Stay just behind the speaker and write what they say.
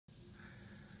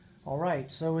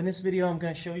Alright, so in this video I'm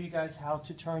going to show you guys how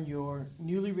to turn your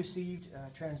newly received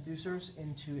transducers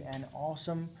into an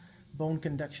awesome bone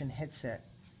conduction headset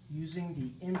using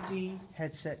the empty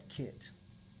headset kit.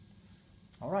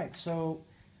 Alright, so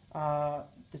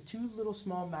the two little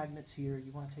small magnets here,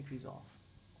 you want to take these off,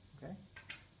 okay,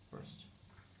 first.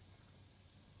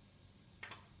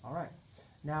 Alright,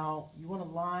 now you want to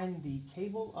line the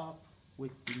cable up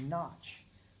with the notch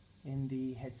in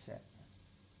the headset.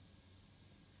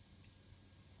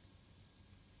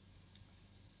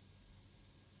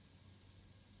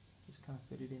 Just kind of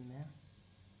fit it in there.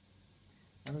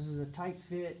 Now this is a tight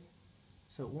fit,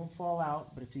 so it won't fall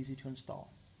out, but it's easy to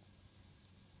install.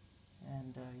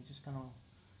 And you just kind of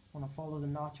want to follow the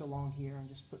notch along here and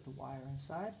just put the wire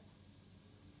inside,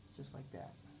 just like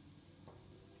that.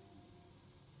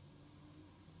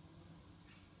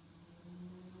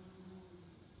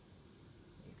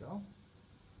 There you go.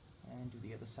 And do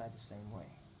the other side the same way.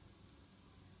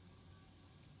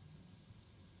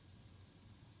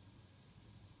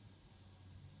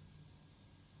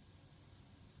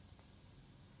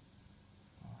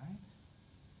 Alright,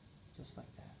 just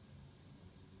like that.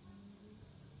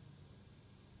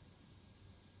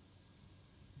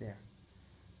 There.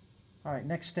 Alright,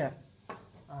 next step.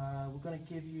 We're going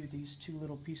to give you these two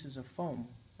little pieces of foam,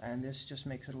 and this just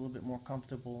makes it a little bit more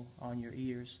comfortable on your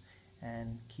ears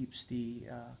and keeps the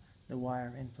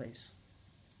wire in place.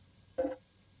 So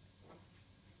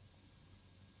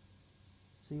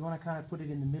you want to kind of put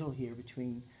it in the middle here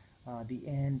between the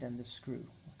end and the screw,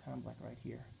 kind of like right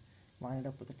here. Line it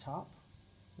up with the top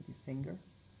with your finger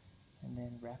and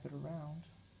then wrap it around,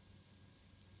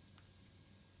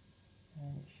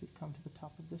 and it should come to the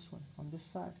top of this one on this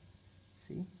side.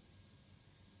 See?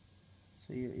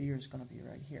 So your ear is going to be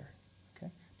right here.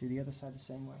 Okay? Do the other side the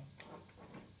same way.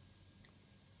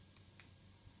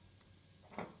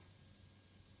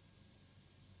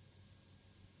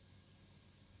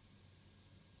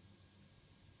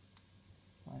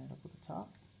 Line it up with the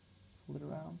top, pull it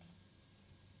around,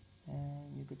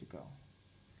 and you're good to go.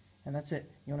 And that's it.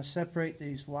 You want to separate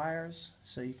these wires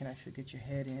so you can actually get your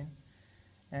head in.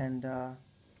 And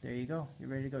there you go. You're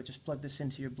ready to go. Just plug this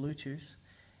into your Bluetooth.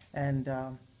 And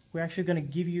we're actually going to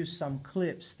give you some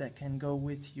clips that can go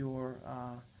with your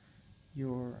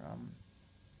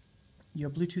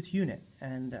Bluetooth unit.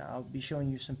 And I'll be showing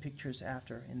you some pictures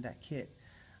after in that kit.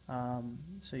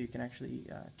 So you can actually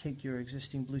take your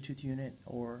existing Bluetooth unit,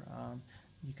 or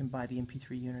you can buy the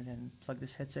MP3 unit and plug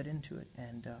this headset into it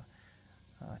and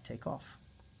take off.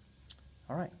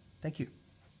 All right. Thank you.